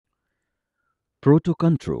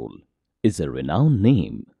Protocontrol is a renowned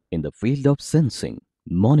name in the field of sensing,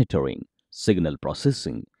 monitoring, signal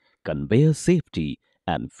processing, conveyor safety,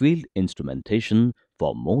 and field instrumentation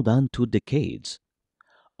for more than 2 decades.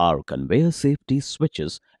 Our conveyor safety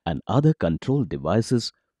switches and other control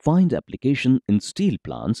devices find application in steel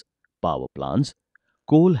plants, power plants,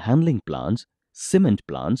 coal handling plants, cement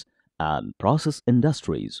plants, and process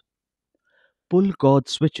industries. Pull cord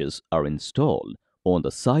switches are installed on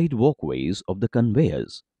the side walkways of the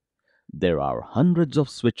conveyors. There are hundreds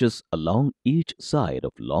of switches along each side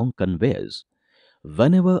of long conveyors.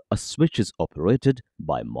 Whenever a switch is operated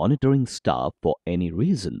by monitoring staff for any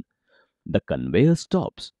reason, the conveyor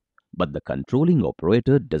stops, but the controlling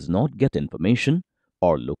operator does not get information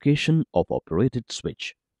or location of operated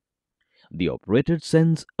switch. The operator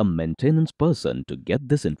sends a maintenance person to get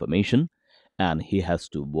this information, and he has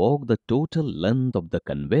to walk the total length of the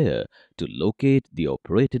conveyor to locate the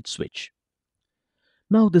operated switch.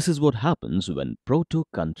 Now this is what happens when Proto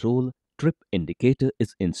Control trip indicator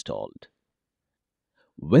is installed.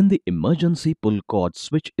 When the emergency pull cord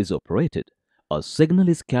switch is operated, a signal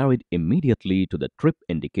is carried immediately to the trip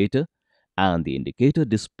indicator and the indicator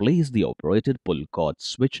displays the operated pull cord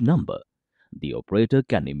switch number. The operator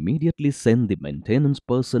can immediately send the maintenance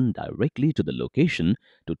person directly to the location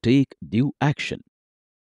to take due action.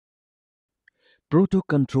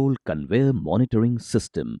 Proto-control conveyor monitoring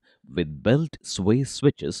system with belt sway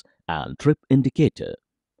switches and trip indicator.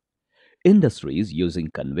 Industries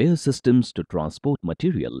using conveyor systems to transport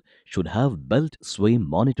material should have belt sway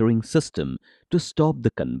monitoring system to stop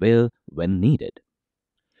the conveyor when needed.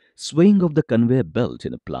 Swaying of the conveyor belt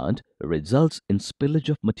in a plant results in spillage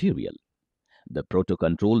of material. The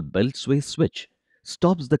Proto-control belt sway switch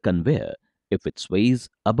stops the conveyor if it sways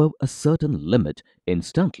above a certain limit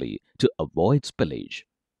instantly to avoid spillage.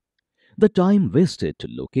 The time wasted to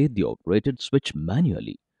locate the operated switch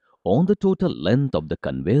manually on the total length of the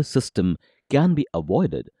conveyor system can be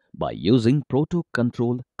avoided by using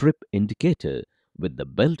Proto-control trip indicator with the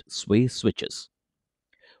belt sway switches.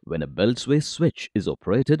 When a belt sway switch is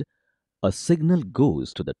operated, a signal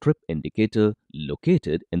goes to the trip indicator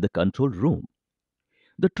located in the control room.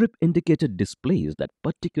 The trip indicator displays that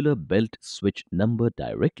particular belt switch number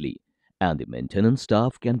directly, and the maintenance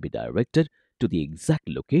staff can be directed to the exact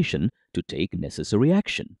location to take necessary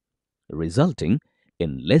action, resulting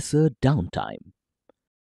in lesser downtime.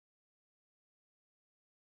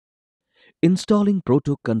 Installing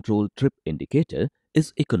Proto-control trip indicator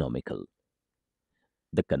is economical.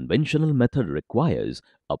 The conventional method requires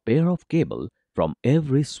a pair of cable from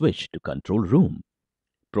every switch to control room.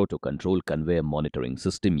 Proto-control conveyor monitoring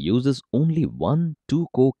system uses only one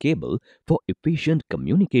 2-core cable for efficient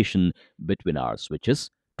communication between our switches,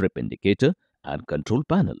 trip indicator, and control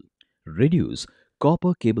panel. Reduce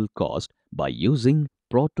copper cable cost by using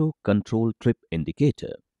Proto-control trip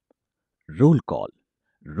indicator. Roll call.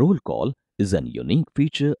 Roll call is an unique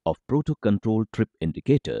feature of Proto-control trip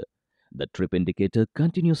indicator. The trip indicator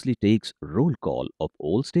continuously takes roll call of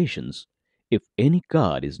all stations. If any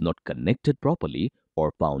card is not connected properly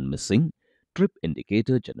or found missing, trip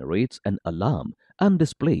indicator generates an alarm and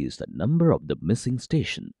displays the number of the missing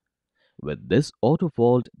station. With this auto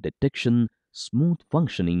fault detection, smooth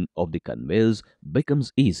functioning of the conveyors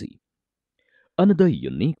becomes easy. Another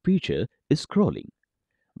unique feature is scrolling.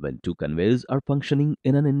 When two conveyors are functioning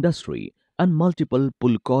in an industry and multiple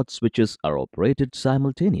pull cord switches are operated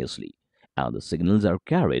simultaneously and the signals are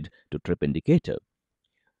carried to trip indicator,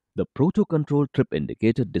 the Proto-control trip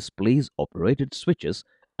indicator displays operated switches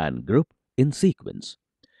and group in sequence.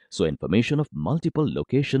 So information of multiple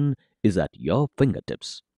location is at your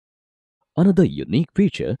fingertips. Another unique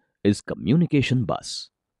feature is communication bus.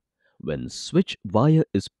 When switch wire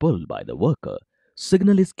is pulled by the worker,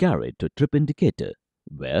 signal is carried to trip indicator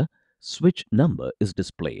where switch number is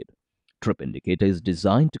displayed. Trip indicator is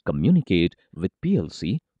designed to communicate with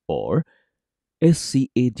PLC or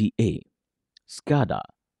SCADA, SCADA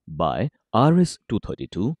by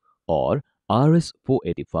RS-232 or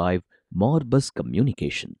RS-485 Modbus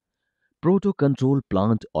communication. Proto-control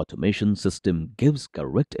plant automation system gives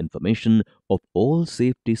correct information of all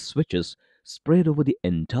safety switches spread over the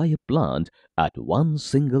entire plant at one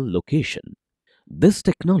single location. This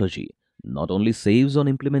technology not only saves on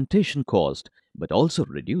implementation cost but also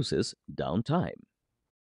reduces downtime.